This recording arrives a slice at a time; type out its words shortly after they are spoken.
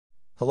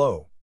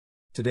Hello.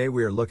 Today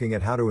we are looking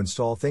at how to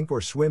install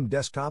Thinkorswim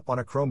Desktop on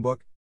a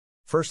Chromebook.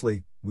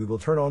 Firstly, we will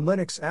turn on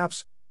Linux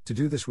apps. To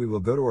do this we will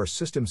go to our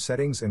system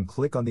settings and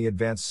click on the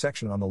advanced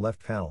section on the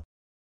left panel.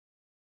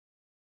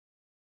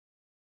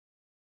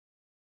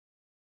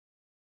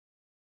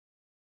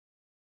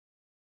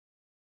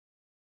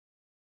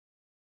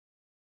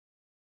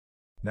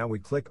 Now we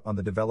click on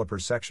the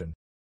developers section.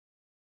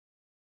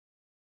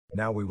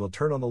 Now we will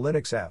turn on the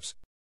Linux apps.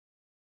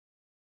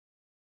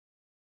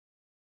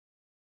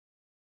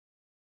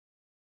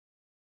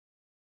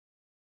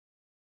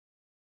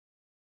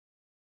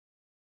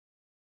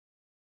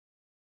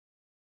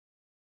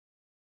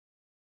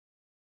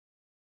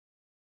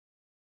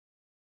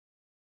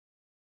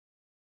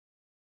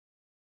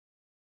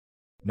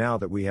 Now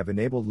that we have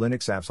enabled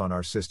Linux apps on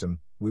our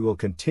system, we will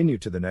continue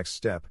to the next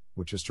step,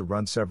 which is to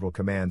run several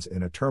commands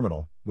in a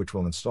terminal, which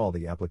will install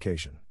the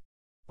application.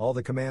 All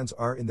the commands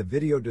are in the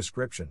video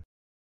description.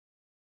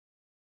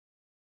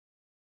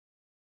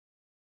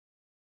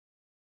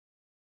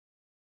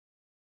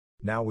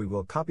 Now we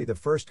will copy the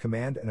first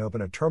command and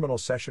open a terminal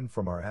session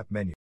from our app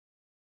menu.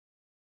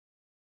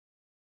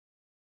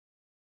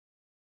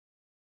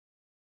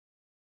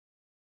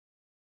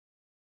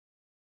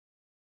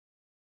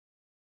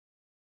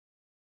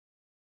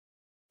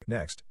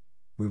 Next,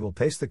 we will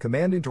paste the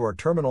command into our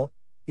terminal,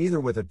 either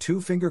with a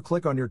two-finger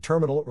click on your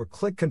terminal or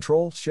click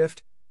Ctrl,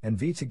 Shift, and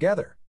V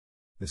together.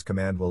 This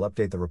command will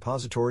update the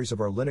repositories of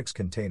our Linux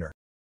container.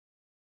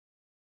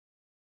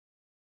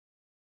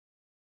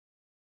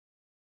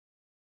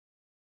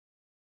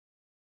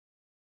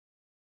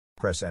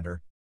 Press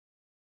Enter.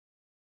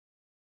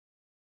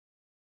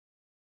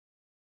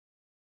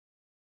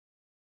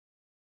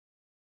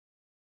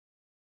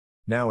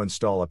 Now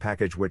install a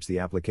package which the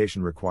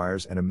application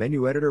requires and a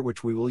menu editor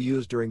which we will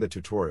use during the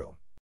tutorial.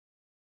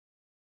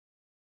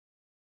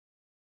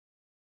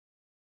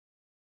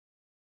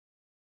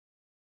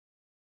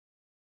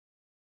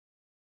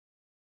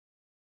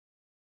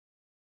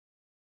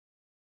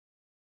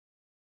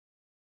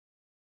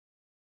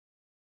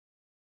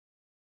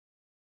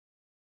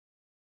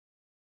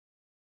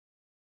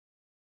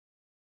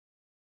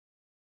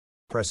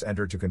 Press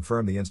Enter to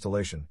confirm the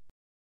installation.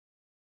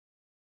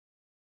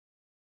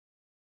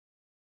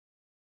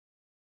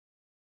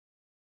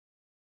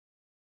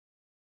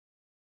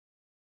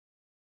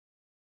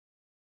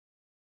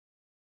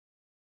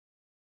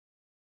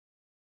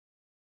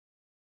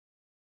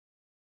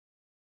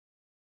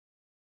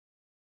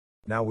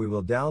 Now we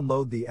will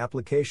download the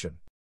application.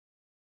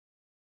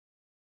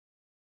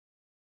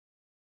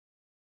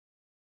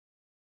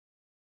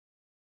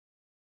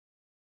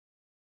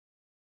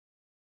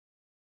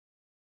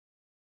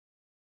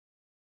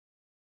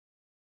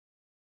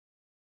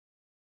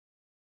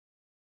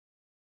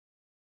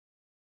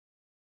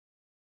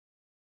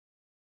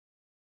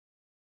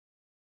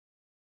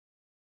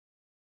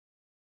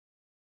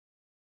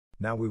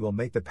 Now we will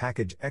make the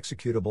package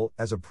executable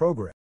as a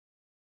program.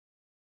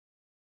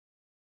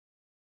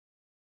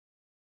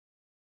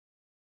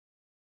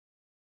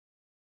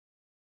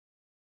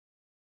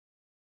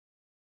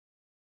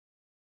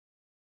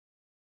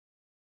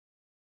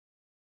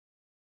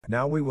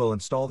 Now we will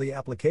install the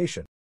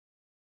application.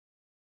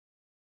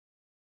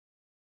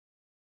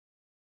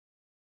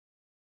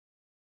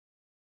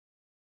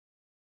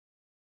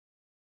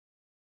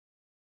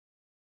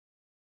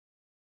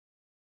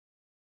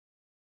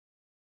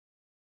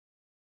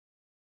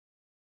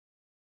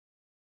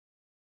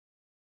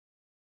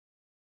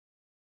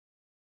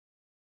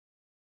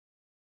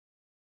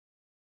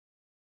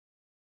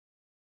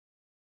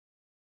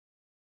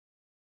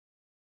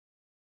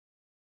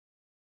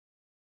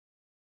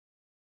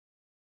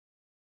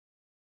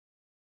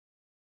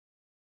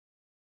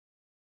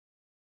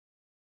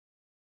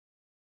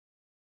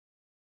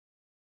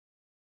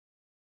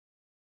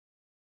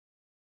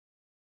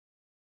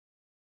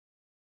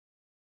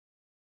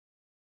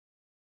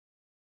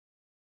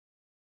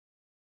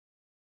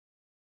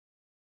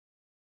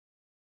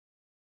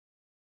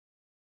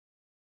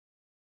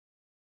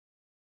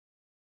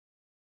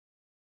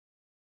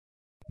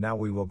 Now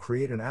we will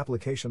create an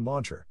application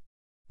launcher.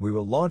 We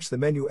will launch the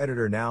menu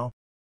editor now.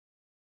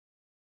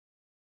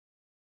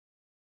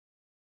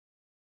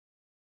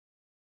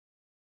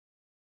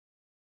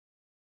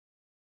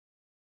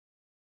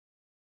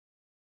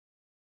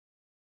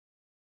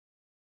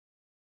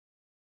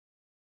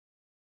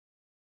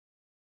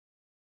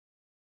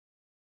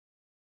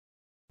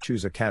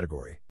 Choose a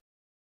category.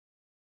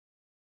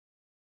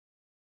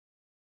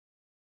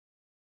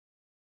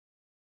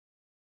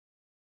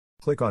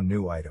 Click on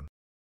New Item.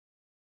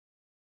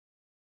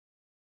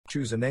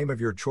 Choose a name of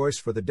your choice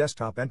for the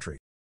desktop entry.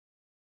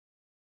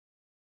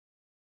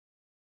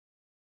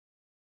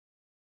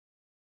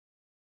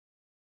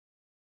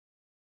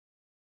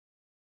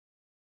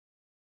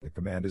 The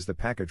command is the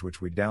package which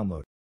we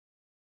download.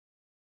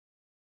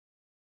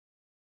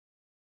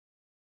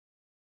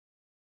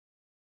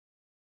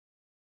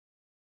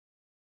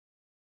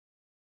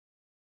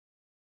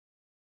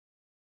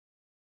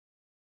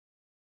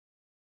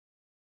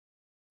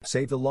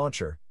 Save the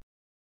launcher.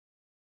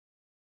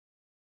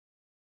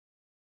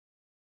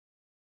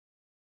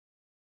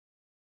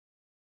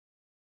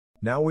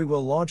 Now we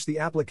will launch the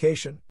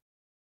application.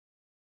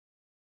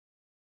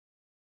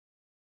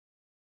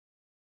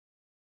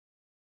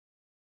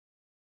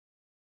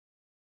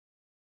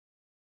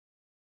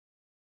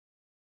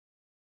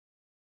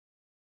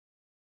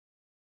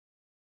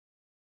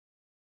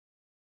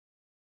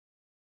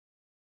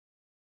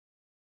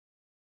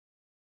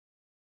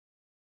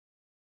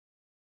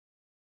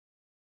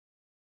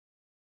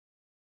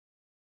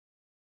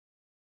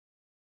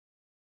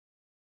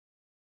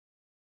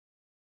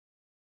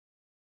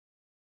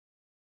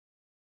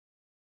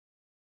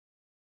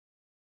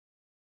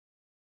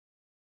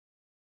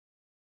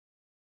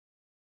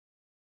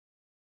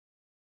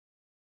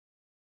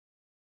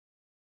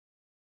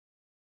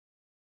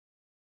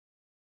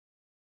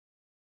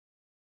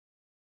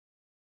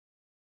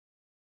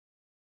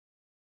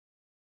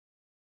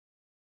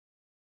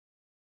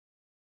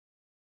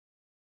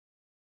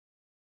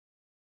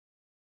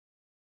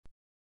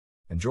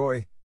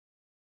 Enjoy!